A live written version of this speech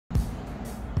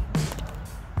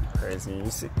crazy.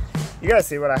 You guys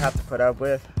see what I have to put up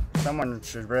with? Someone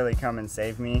should really come and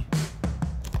save me.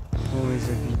 Always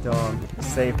a good dog.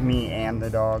 Save me and the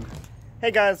dog.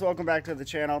 Hey guys, welcome back to the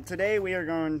channel. Today we are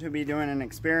going to be doing an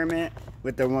experiment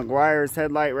with the LiQWYD's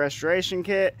headlight restoration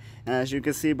kit. And as you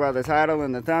can see by the title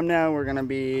and the thumbnail, we're going to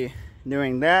be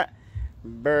doing that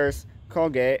versus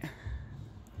Colgate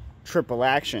triple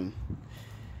action.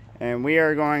 And we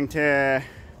are going to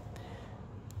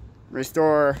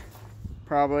restore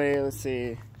probably, let's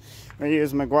see, we're going to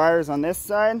use LiQWYD's on this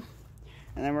side,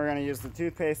 and then we're going to use the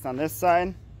toothpaste on this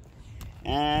side,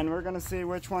 and we're going to see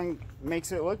which one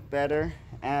makes it look better.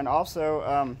 And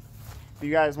also, if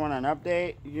you guys want an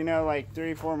update, you know, like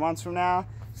 3-4 months from now,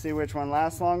 see which one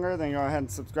lasts longer, then go ahead and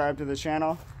subscribe to the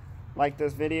channel, like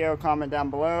this video, comment down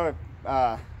below.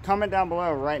 Comment down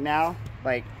below right now,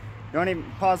 like, don't even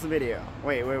pause the video.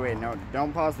 Wait, no,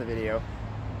 don't pause the video.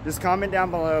 Just comment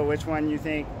down below which one you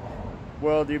think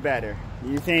will do better.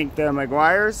 You think the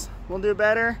LiQWYD's will do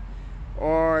better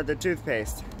or the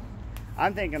toothpaste?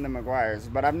 I'm thinking the LiQWYD's,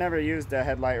 but I've never used a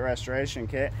headlight restoration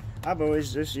kit. I've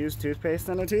always just used toothpaste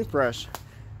and a toothbrush.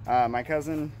 My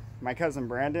cousin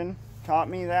Brandon taught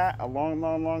me that a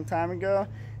long time ago,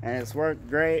 and it's worked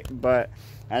great. But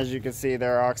as you can see,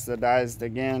 they're oxidized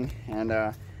again, and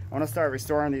I want to start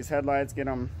restoring these headlights, get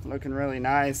them looking really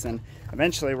nice, and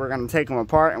eventually we're going to take them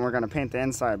apart and we're going to paint the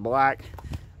inside black.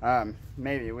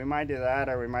 Maybe we might do that,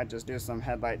 or we might just do some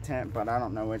headlight tint, but I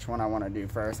don't know which one I want to do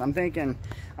first. I'm thinking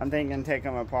take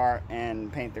them apart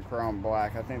and paint the chrome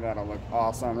black. I think that'll look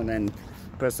awesome, and then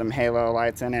put some halo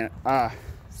lights in it.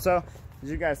 So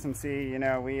as you guys can see, you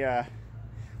know,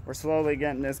 we're slowly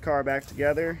getting this car back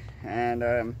together,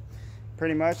 and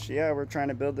pretty much, yeah, we're trying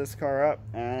to build this car up,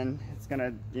 and it's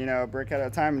gonna, you know, a brick at a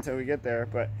time until we get there.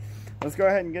 But let's go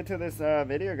ahead and get to this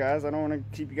video, guys. I don't want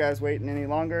to keep you guys waiting any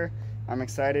longer. I'm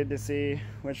excited to see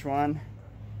which one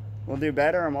will do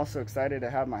better. I'm also excited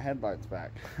to have my headlights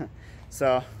back.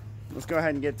 So let's go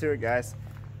ahead and get to it, guys.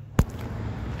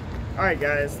 Alright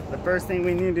guys, the first thing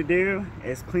we need to do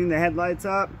is clean the headlights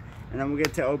up, and then we'll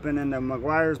get to opening the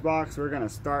LiQWYD's box. We're going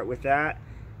to start with that,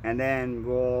 and then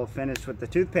we'll finish with the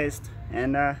toothpaste,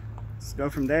 and let's go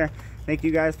from there. Thank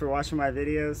you guys for watching my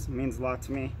videos. It means a lot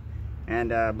to me. And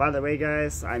by the way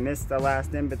guys, I missed the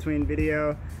last in-between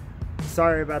video.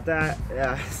 Sorry about that.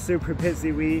 Super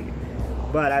busy week,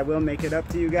 but I will make it up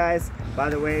to you guys. By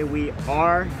the way, we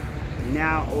are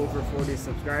now over 40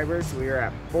 subscribers. We are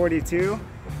at 42.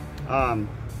 I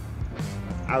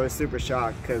was super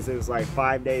shocked because it was like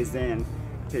 5 days in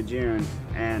to June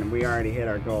and we already hit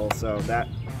our goal, so that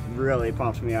really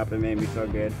pumped me up and made me feel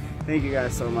good. Thank you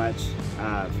guys so much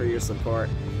for your support,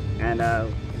 and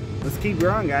let's keep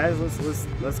growing, guys.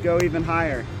 Let's go even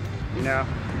higher. You know,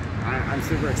 I'm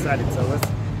super excited. So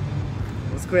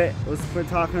let's quit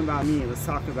talking about me. Let's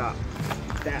talk about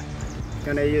that.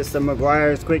 Gonna use some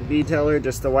LiQWYD's quick detailer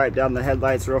just to wipe down the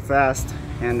headlights real fast,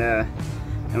 and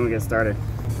we'll get started.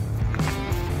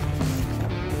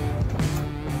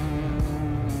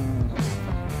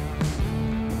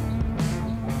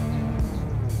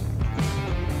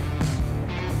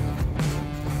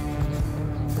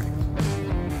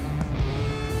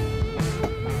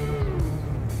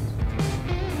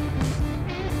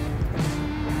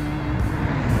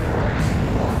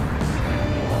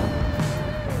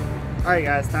 Alright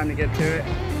guys, time to get to it.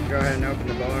 Go ahead and open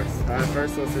the box.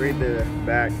 First let's read the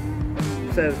back.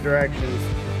 It says directions.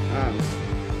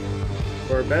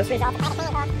 For best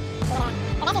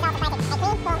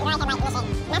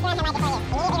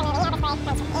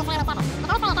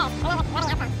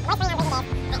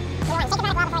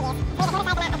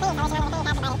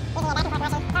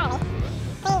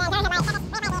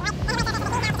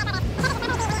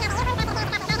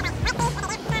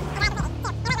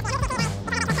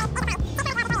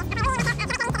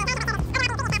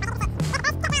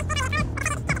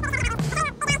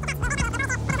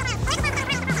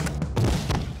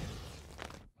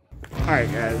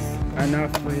Alright guys,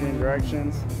 enough reading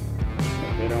directions.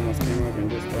 It almost came open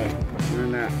just by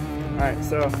doing that. Alright,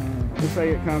 so looks like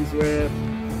it comes with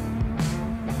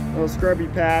a little scrubby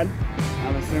pad.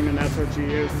 I'm assuming that's what you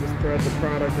use to spread the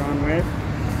product on with.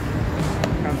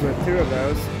 Comes with 2 of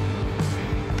those.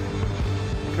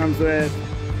 Comes with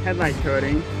headlight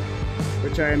coating,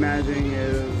 which I imagine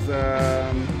is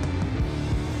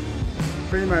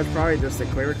pretty much probably just a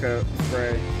clear coat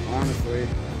spray, honestly.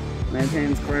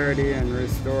 Maintains clarity and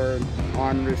restored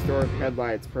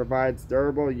headlights. Provides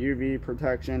durable UV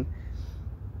protection.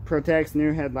 Protects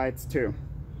new headlights too.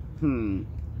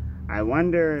 I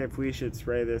wonder if we should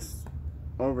spray this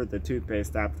over the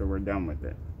toothpaste after we're done with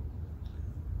it.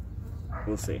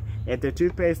 we'll see. If the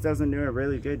toothpaste doesn't do a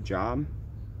really good job,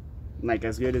 like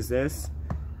as good as this,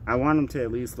 I want them to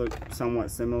at least look somewhat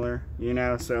similar, you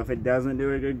know. So if it doesn't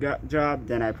do a good job,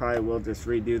 then I probably will just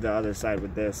redo the other side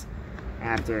with this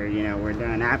after, you know, we're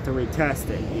done. After we test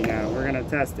it, you know, we're gonna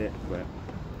test it. But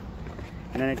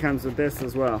and then it comes with this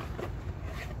as well.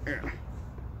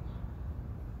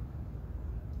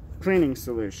 Cleaning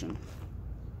solution.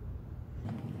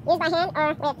 Used by hand or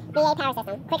with VA power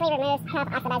system. Quickly removes tough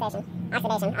oxidation, guys. So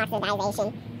let's go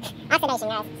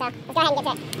ahead and get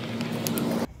to it.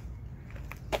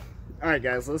 Alright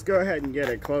guys, let's go ahead and get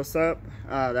a close-up.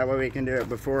 That way we can do it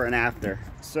before and after.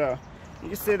 So, you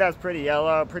can see that's pretty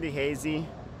yellow, pretty hazy.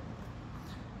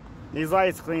 These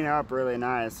lights clean up really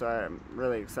nice, so I'm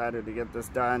really excited to get this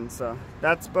done. So,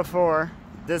 that's before.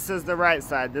 This is the right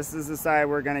side. This is the side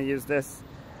we're going to use this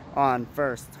on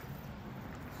first.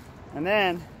 And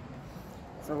then,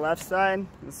 so the left side,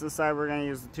 this is the side we're going to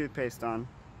use the toothpaste on.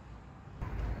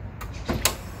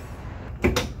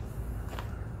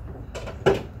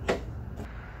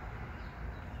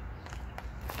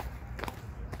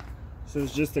 So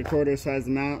it's just a quarter size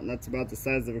amount, and that's about the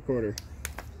size of a quarter.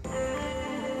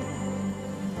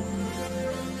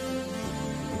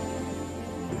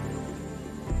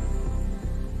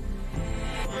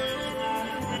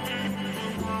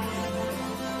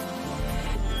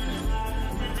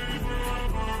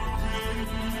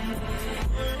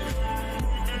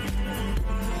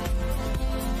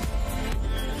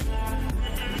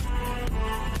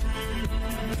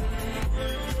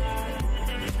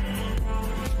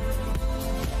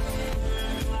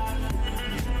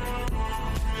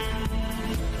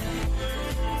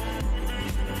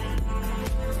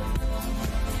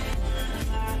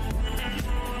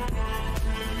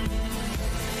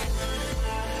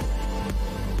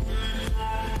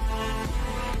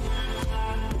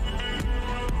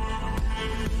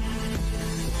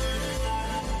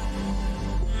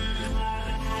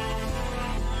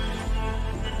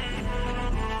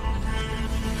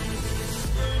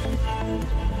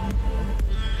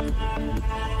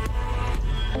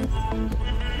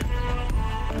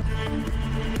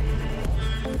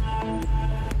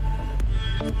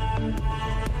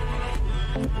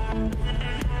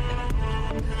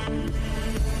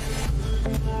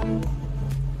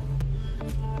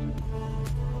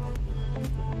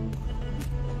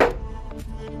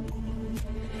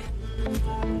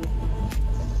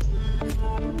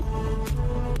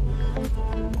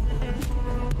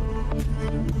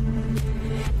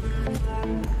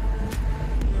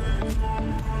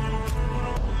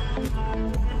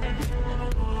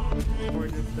 We're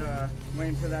just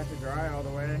waiting for that to dry all the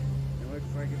way. It looks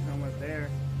like it's almost there.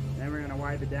 And then we're going to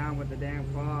wipe it down with the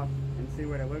damn cloth and see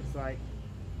what it looks like.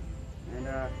 And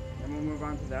then we'll move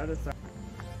on to the other side.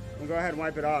 We'll go ahead and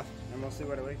wipe it off and we'll see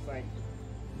what it looks like.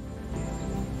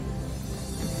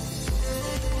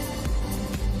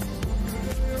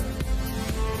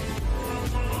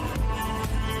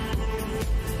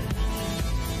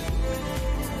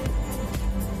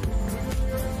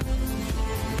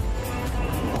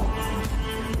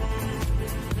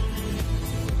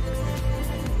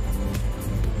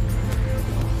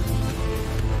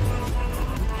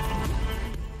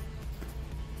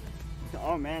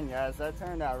 Oh man, guys, that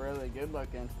turned out really good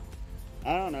looking.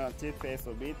 I don't know if toothpaste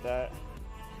will beat that.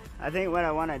 I think what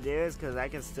I want to do is, because I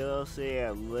can still see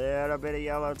a little bit of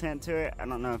yellow tint to it. I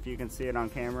don't know if you can see it on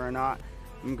camera or not.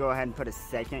 I'm going to go ahead and put a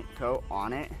second coat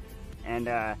on it and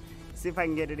see if I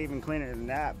can get it even cleaner than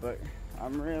that. But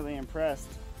I'm really impressed.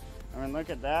 I mean, look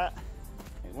at that.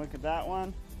 Look at that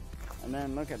one. And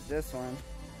then look at this one.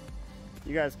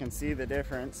 You guys can see the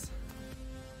difference.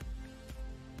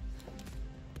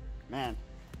 Man,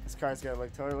 this car's gonna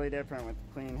look totally different with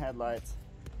clean headlights.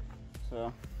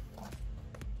 So,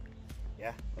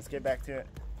 yeah, let's get back to it.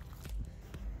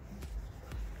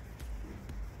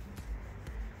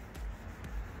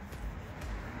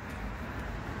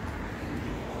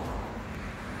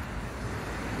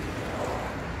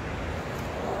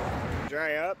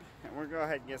 Dry up, and we'll go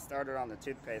ahead and get started on the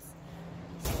toothpaste.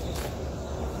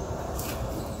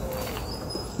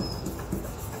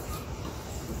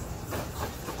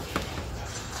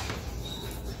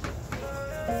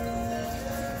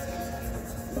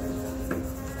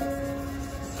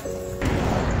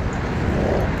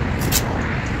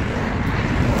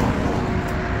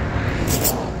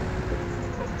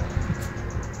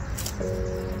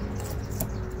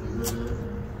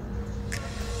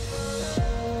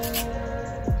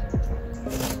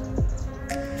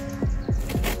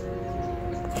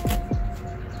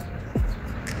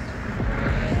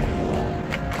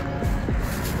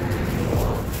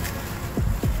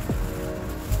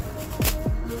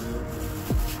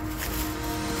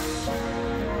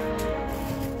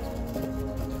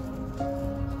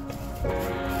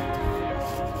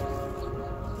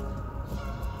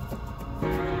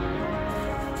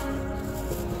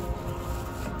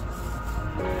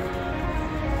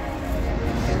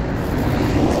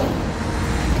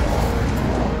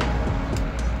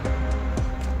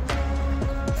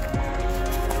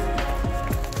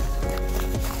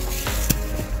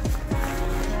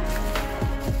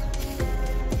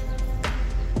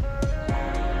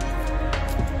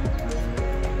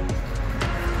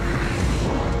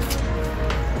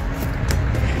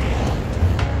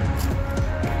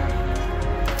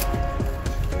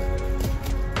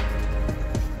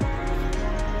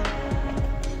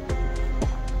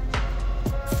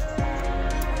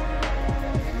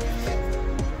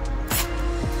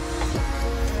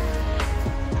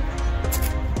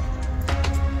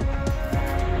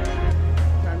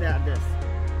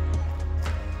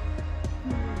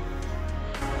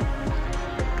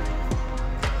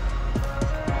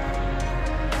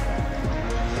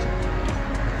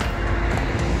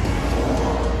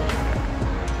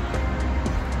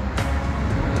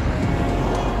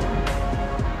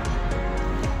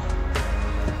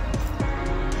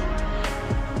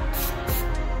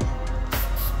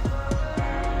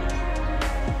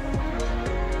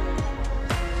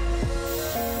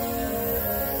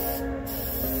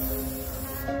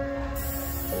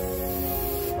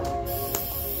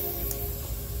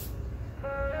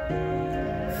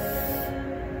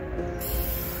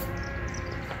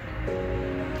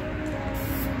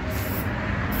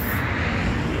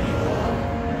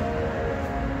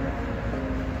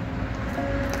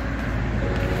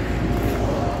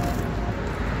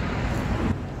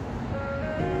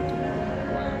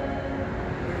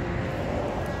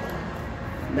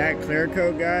 that clear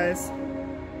coat, guys,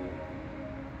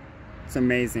 it's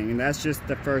amazing. And that's just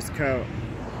the first coat.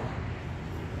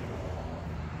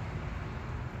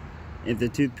 If the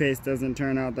toothpaste doesn't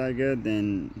turn out that good,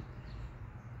 then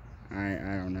I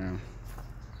don't know.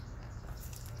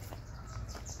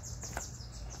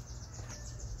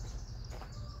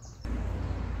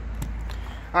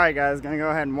 Alright guys, gonna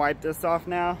go ahead and wipe this off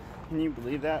now. Can you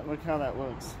believe that? Look how that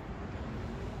looks.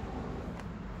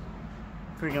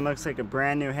 Freaking looks like a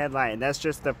brand new headlight. That's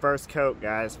just the first coat,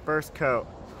 guys. First coat.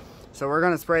 So we're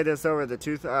gonna spray this over the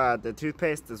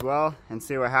toothpaste as well and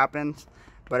see what happens.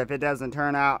 But if it doesn't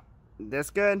turn out this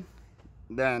good,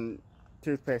 then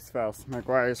toothpaste fails.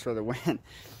 McGuire's for the win.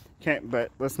 Okay,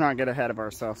 but let's not get ahead of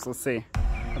ourselves. Let's see.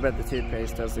 I bet the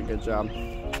toothpaste does a good job.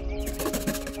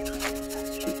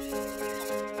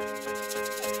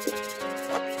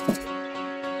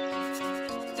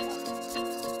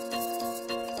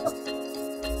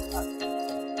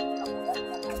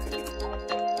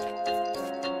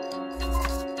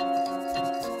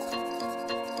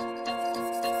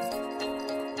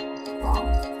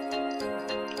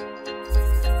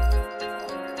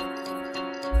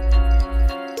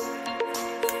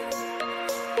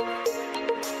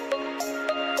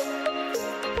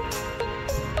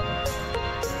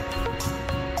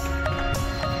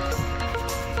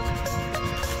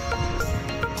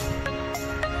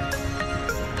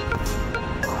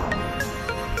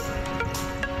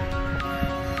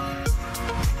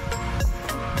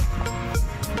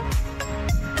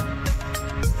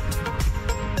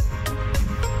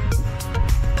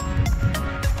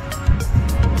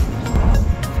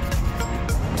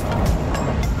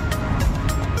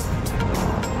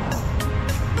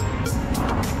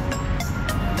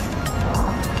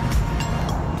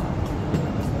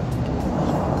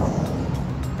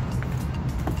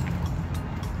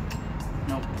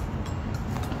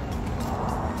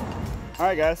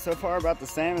 Alright guys, so far about the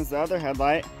same as the other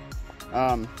headlight.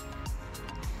 If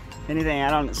anything, I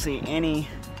don't see any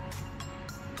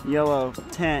yellow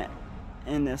tint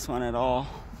in this one at all.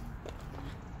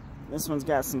 This one's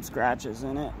got some scratches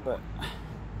in it, but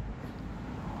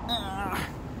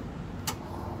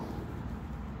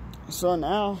so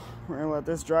now we're gonna let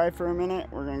this dry for a minute.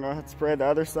 We're gonna go ahead and spray the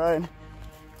other side,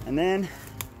 and then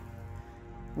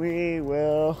we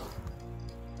will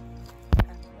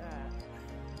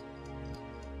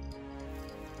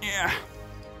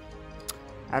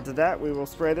after that we will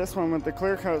spray this one with the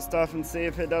clear coat stuff and see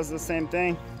if it does the same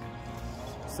thing.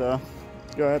 So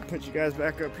go ahead and put you guys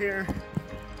back up here.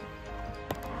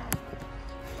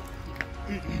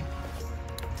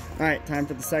 Alright, time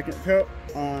for the second coat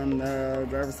on the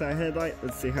driver's side headlight.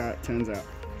 Let's see how it turns out.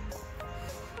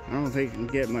 I don't think it can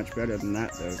get much better than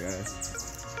that though, guys.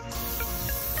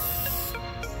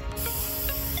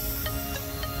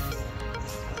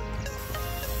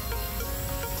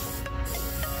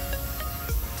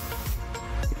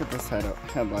 Look at this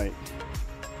headlight.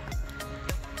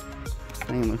 This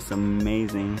thing looks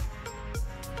amazing.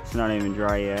 It's not even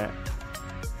dry yet.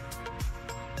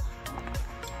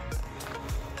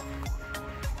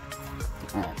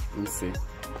 Alright, let's see.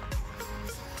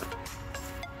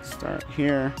 Start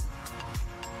here.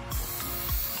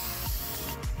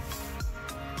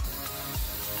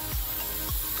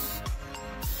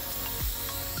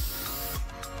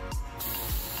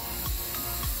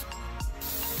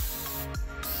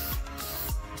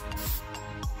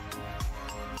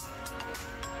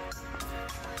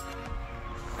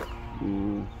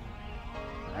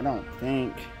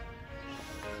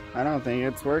 I don't think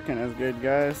it's working as good,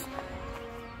 guys.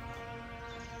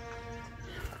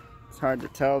 It's hard to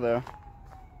tell though.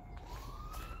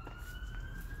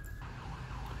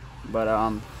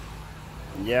 But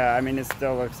yeah, I mean, it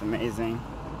still looks amazing.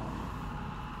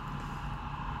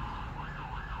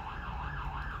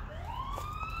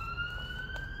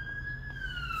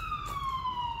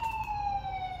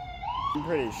 I'm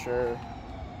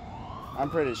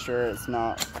pretty sure it's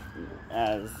not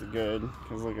as good,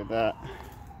 because look at that.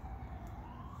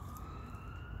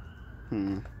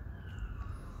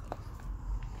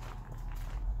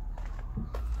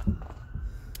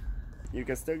 You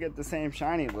can still get the same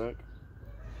shiny look,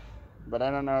 but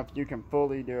I don't know if you can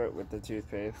fully do it with the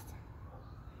toothpaste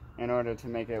in order to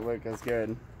make it look as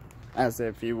good as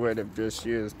if you would have just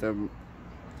used the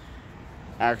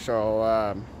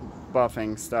actual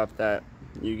buffing stuff that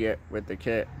you get with the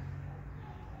kit.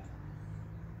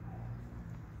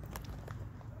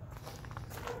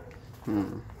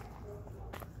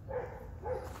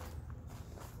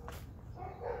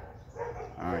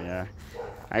 Oh yeah,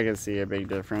 I can see a big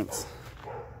difference.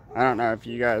 I don't know if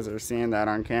you guys are seeing that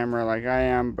on camera like I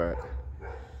am, but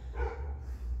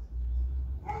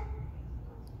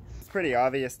pretty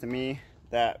obvious to me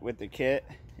that with the kit,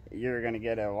 you're going to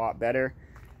get a lot better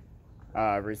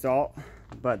result.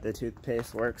 But the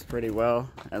toothpaste works pretty well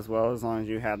as long as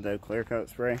you have the clear coat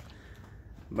spray.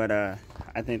 But I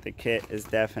think the kit is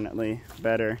definitely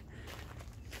better.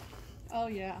 Oh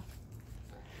yeah,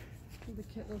 the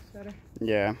kit looks better.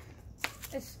 Yeah.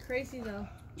 It's crazy though.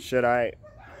 Should I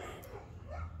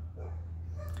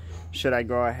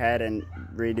go ahead and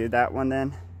redo that one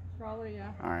then? Probably,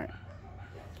 yeah. All right.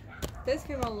 This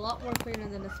came a lot more cleaner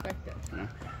than expected. Yeah.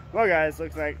 Well, guys,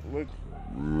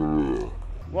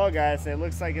 it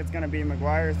looks like it's gonna be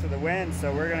Meguiar's to the wind,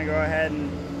 so we're gonna go ahead and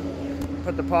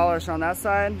put the polish on that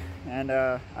side, and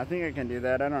I think I can do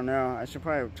that. I don't know. I should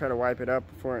probably try to wipe it up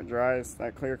before it dries,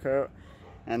 that clear coat,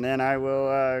 and then I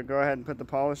will go ahead and put the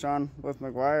polish on with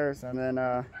Meguiar's, and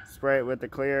then spray it with the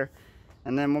clear,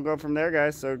 and then we'll go from there,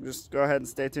 guys. So just go ahead and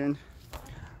stay tuned.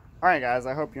 All right, guys,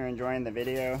 I hope you're enjoying the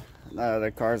video.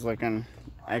 The car's looking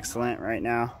excellent right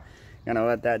now. Gonna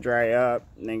let that dry up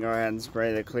and then go ahead and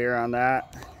spray the clear on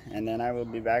that, and then I will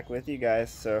be back with you guys.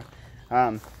 So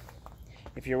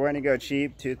if you're wanting to go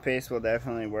cheap, toothpaste will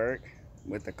definitely work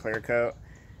with the clear coat.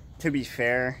 To be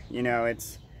fair, you know,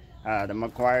 it's the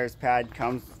Meguiar's pad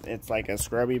comes, it's like a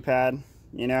scrubby pad,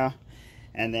 you know.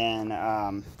 And then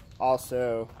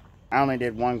also I only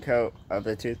did one coat of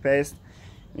the toothpaste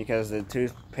because the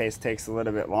toothpaste takes a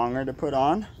little bit longer to put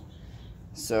on.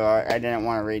 So I didn't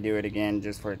want to redo it again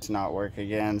just for it to not work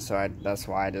again. So that's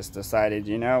why I just decided,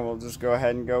 you know, we'll just go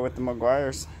ahead and go with the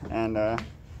Meguiar's, and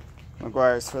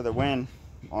Meguiar's for the win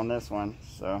on this one.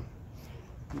 So,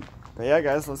 but yeah,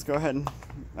 guys, let's go ahead and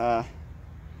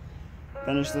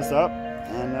finish this up,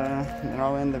 and then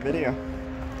I'll end the video.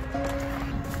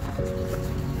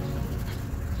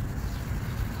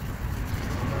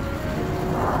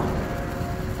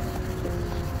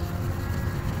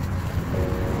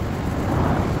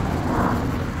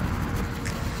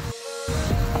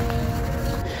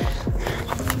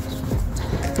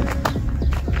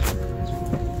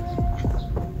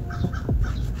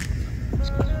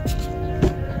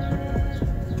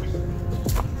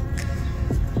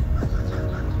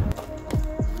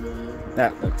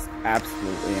 That looks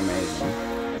absolutely amazing.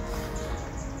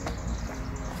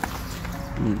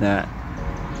 Look at that.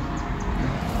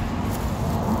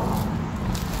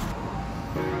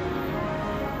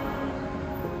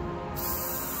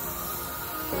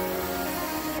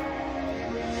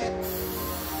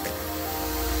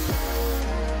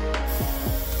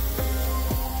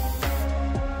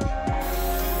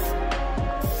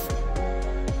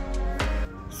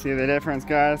 See the difference,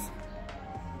 guys?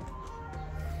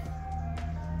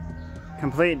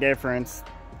 Complete difference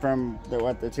from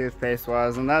what the toothpaste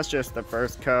was, and that's just the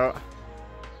first coat.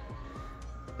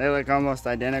 They look almost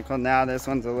identical now. This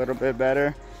one's a little bit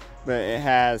better, but it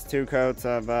has 2 coats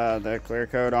of the clear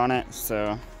coat on it.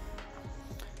 So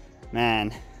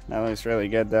man, that looks really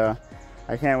good though.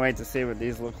 I can't wait to see what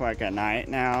these look like at night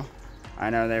now. I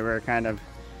know they were kind of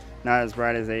not as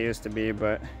bright as they used to be,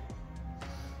 but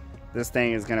this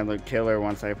thing is gonna look killer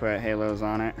once I put halos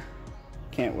on it.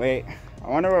 Can't wait. I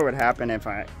wonder what would happen if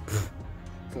I...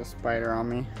 There's a spider on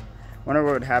me. I wonder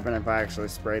what would happen if I actually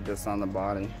sprayed this on the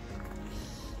body.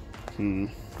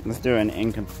 Let's do an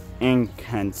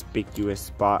inconspicuous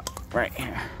spot right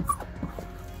here.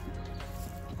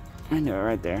 I do it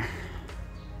right there.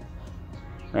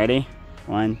 Ready?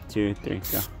 1, 2, 3,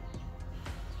 go.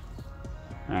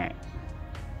 Alright.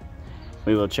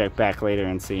 We will check back later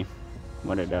and see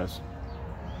what it does.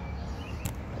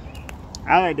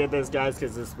 I only did this, guys,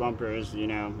 because this bumper is, you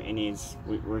know, it needs,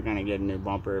 we're gonna get a new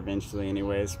bumper eventually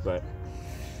anyways. But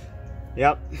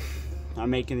yep, I'm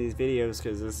making these videos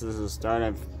because this is the start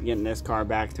of getting this car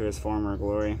back to its former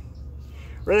glory.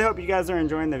 Really hope you guys are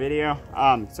enjoying the video.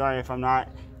 Sorry if I'm not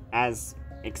as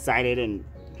excited and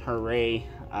hooray.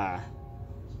 I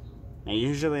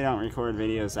usually don't record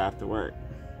videos after work,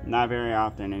 not very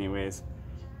often anyways.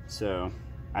 So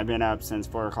I've been up since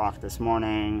 4 o'clock this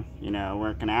morning, you know,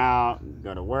 working out,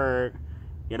 go to work,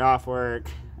 get off work,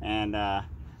 and it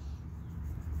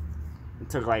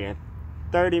took like a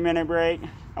 30-minute break.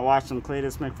 I watched some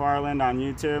Cletus McFarland on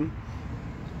YouTube.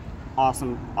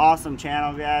 Awesome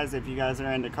channel, guys. If you guys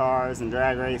are into cars and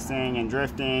drag racing and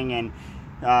drifting and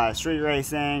street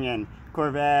racing and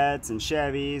Corvettes and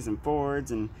Chevys and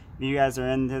Fords, and if you guys are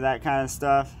into that kind of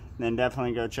stuff, then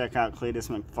definitely go check out Cletus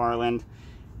McFarland.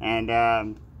 And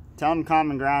tell him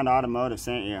Common Ground Automotive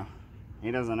sent you. He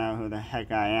doesn't know who the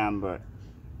heck I am, but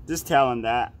just tell him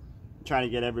that. Try to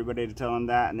get everybody to tell him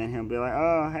that, and then he'll be like,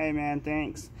 oh, hey man,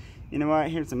 thanks. You know what?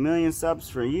 Here's 1,000,000 subs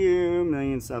for you.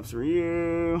 1,000,000 subs for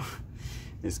you.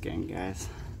 Just kidding, guys.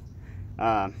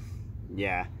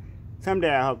 Yeah. someday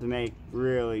I hope to make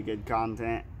really good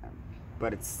content,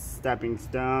 but it's stepping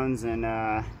stones, and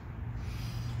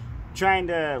trying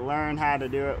to learn how to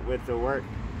do it with the work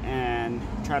and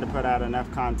try to put out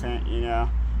enough content, you know,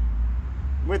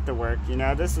 with the work. You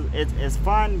know, it's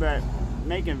fun, but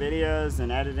making videos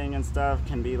and editing and stuff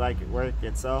can be like work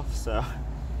itself, so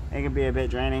it can be a bit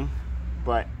draining,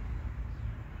 but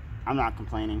I'm not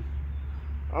complaining.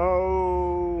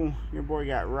 Oh, your boy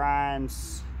got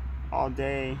rhymes all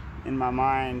day in my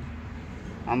mind.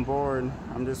 I'm bored.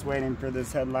 I'm just waiting for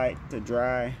this headlight to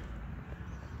dry.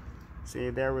 See,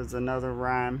 there was another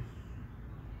rhyme.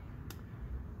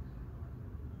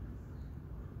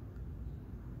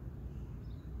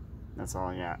 That's all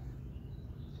I got.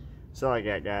 That's all I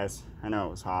got, guys. I know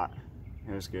it was hot.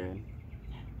 It was good.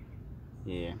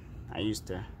 Yeah, I used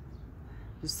to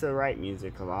write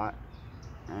music a lot,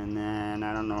 and then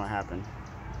I don't know what happened.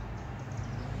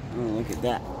 Oh, look at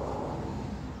that.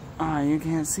 Oh, you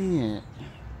can't see it.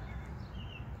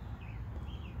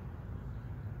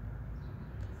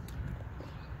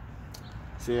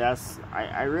 See,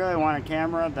 I really want a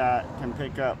camera that can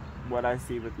pick up what I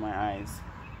see with my eyes.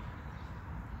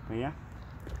 But yeah,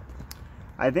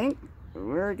 I think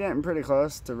we're getting pretty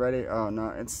close to ready. Oh no,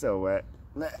 it's still wet.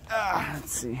 Let's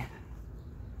see.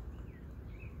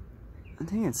 I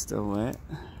think it's still wet.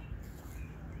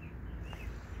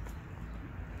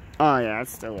 Oh yeah,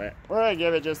 it's still wet. We're gonna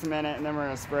give it just a minute, and then we're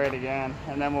gonna spray it again,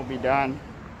 and then we'll be done.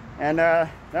 And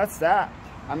that's that.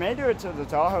 I may do it to the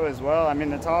Tahoe as well. I mean,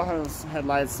 the Tahoe's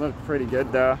headlights look pretty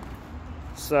good though.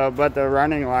 So, but the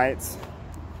running lights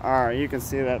are, you can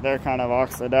see that they're kind of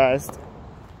oxidized.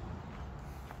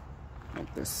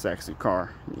 Like this sexy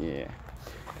car, yeah.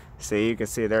 See, you can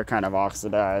see they're kind of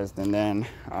oxidized, and then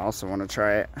I also want to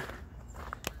try it.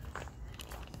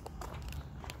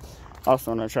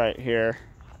 Also want to try it here,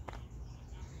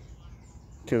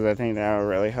 because I think that will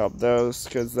really help those,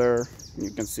 because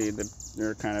you can see that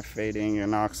they're kind of fading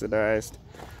and oxidized.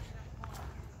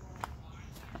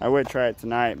 I would try it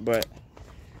tonight, but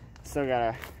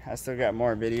I still got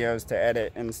more videos to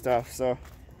edit and stuff, so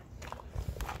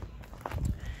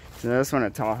this one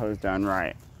at Tahoe's done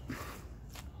right.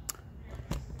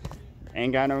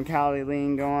 Ain't got no Cali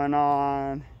lean going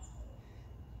on.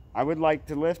 I would like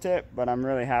to lift it, but I'm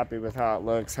really happy with how it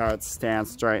looks, how it's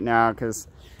stanced right now, because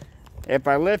if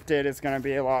I lift it, it's going to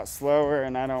be a lot slower,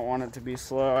 and I don't want it to be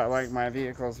slow. I like my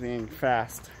vehicles being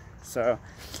fast. So,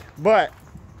 but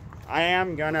I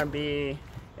am going to be,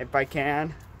 if I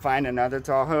can, find another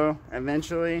Tahoe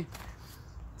eventually.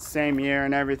 Same year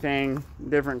and everything,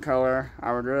 different color.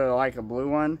 I would really like a blue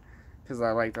one, because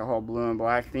I like the whole blue and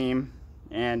black theme.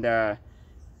 And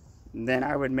then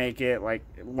I would make it like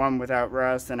one without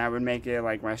rust, and I would make it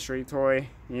like my street toy,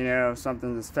 you know,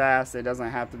 something that's fast. It doesn't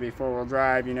have to be four-wheel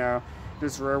drive, you know,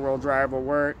 just rear-wheel drive will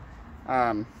work.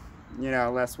 You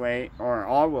know, less weight, or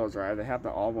all-wheel drive. They have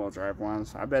the all-wheel drive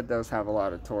ones. I bet those have a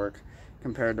lot of torque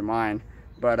compared to mine.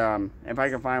 But if I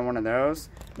can find one of those,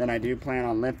 then I do plan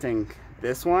on lifting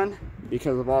this one,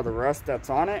 because of all the rust that's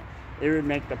on it. It would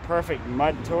make the perfect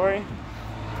mud toy.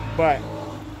 But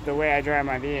the way I drive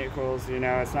my vehicles, you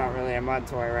know, it's not really a mud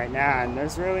toy right now, and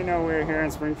there's really nowhere here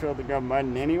in Springfield to go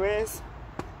mudding anyways.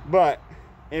 But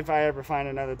if I ever find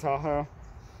another Tahoe,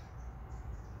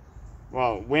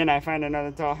 well, when I find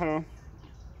another Tahoe,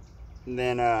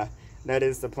 then that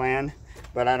is the plan.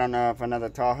 But I don't know if another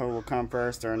Tahoe will come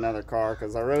first or another car,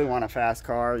 because I really want a fast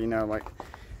car, you know, like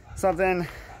something,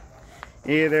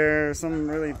 either some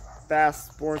really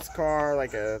fast sports car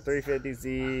like a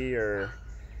 350Z, or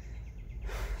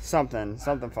something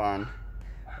fun,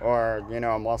 or, you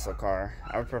know, a muscle car.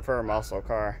 I would prefer a muscle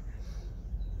car.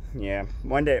 Yeah,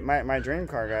 one day my dream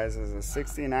car, guys, is a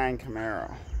 69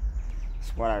 Camaro.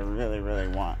 It's what I really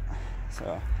want.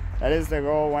 So that is the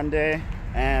goal one day,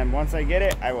 and once I get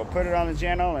it, I will put it on the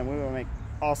channel, and we will make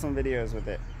awesome videos with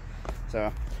it.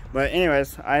 So, but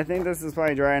anyways, I think this is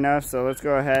probably dry enough, so let's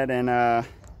go ahead and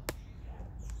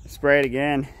spray it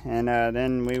again, and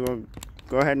then we will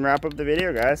go ahead and wrap up the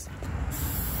video, guys.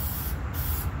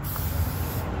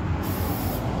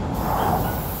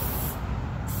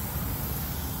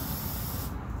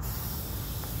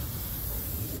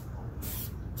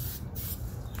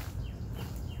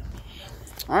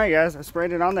 Alright guys, I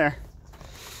sprayed it on there.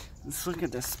 Let's look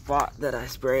at the spot that I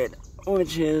sprayed,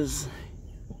 which is,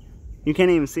 you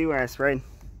can't even see where I sprayed.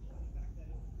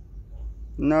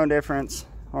 No difference.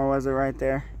 Or was it right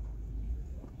there?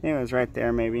 I think it was right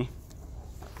there maybe.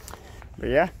 But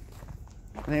yeah,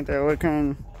 I think they're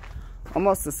looking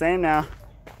almost the same now.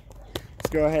 Let's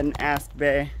go ahead and ask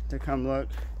Bay to come look.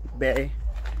 Bay.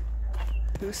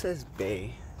 Who says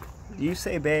Bay? Do you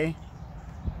say Bay?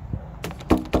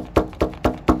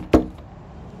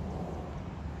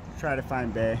 try to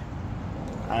find Bay.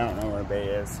 I don't know where Bay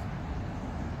is.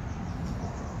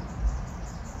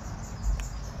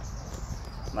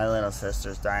 My little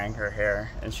sister's dyeing her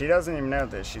hair, and she doesn't even know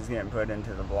that she's getting put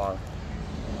into the vlog.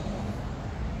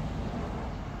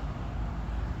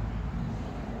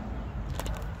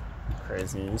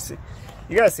 Crazy.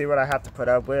 You guys see what I have to put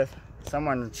up with?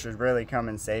 Someone should really come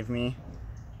and save me.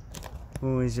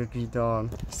 Who is your cute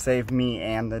dog? Save me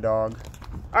and the dog.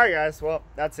 Alright guys, well,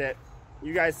 that's it.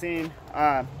 You guys seen,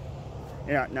 yeah,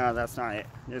 no, that's not it.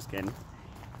 Just kidding.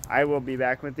 I will be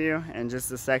back with you in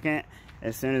just a second.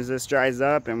 As soon as this dries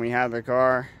up and we have the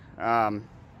car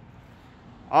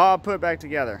all put back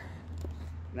together.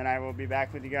 Then I will be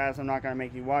back with you guys. I'm not going to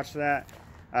make you watch that.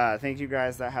 Thank you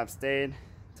guys that have stayed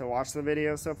to watch the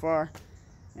video so far.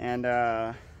 And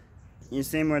you've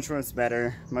seen which one's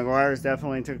better. McGuire's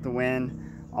definitely took the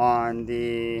win on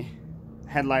the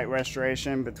headlight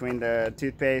restoration between the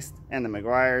toothpaste and the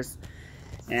McGuire's.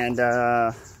 And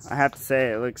I have to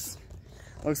say it looks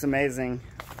amazing.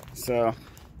 So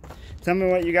tell me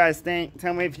what you guys think.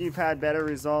 Tell me if you've had better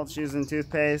results using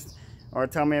toothpaste, or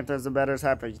tell me if there's a better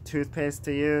type of toothpaste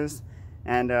to use.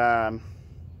 And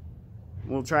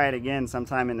we'll try it again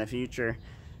sometime in the future.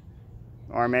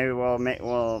 Or maybe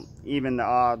we'll even the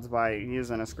odds by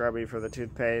using a scrubby for the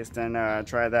toothpaste and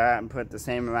try that and put the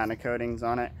same amount of coatings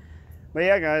on it. But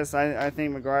yeah, guys, I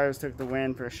think McGuire's took the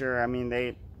win for sure. I mean,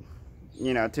 they,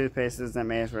 you know, toothpaste isn't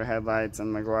made for headlights,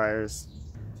 and McGuire's,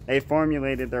 they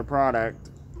formulated their product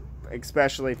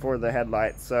especially for the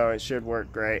headlights, so it should work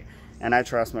great. And I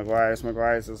trust McGuire's.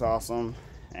 McGuire's is awesome,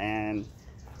 and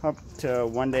hope to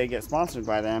one day get sponsored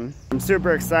by them. I'm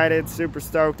super excited, super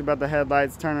stoked about the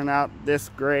headlights turning out this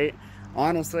great.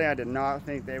 Honestly, I did not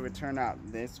think they would turn out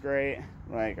this great.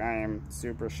 Like, I am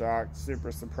super shocked,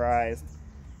 super surprised.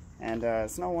 And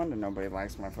it's no wonder nobody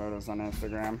likes my photos on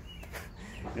Instagram.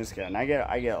 Just kidding. I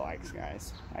get likes,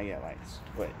 guys. I get likes.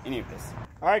 But anyways.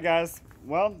 Alright guys,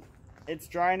 well, it's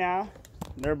dry now.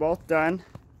 They're both done.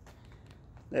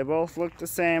 They both look the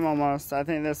same almost. I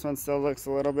think this one still looks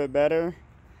a little bit better.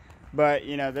 But,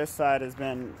 you know, this side has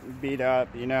been beat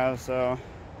up, you know, so.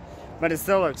 But it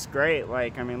still looks great.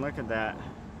 Like, I mean, look at that.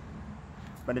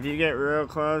 But if you get real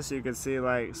close, you can see,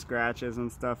 like, scratches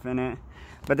and stuff in it.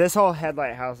 But this whole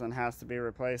headlight housing has to be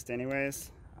replaced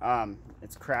anyways.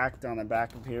 It's cracked on the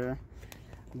back of here.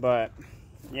 But,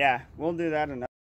 yeah, we'll do that another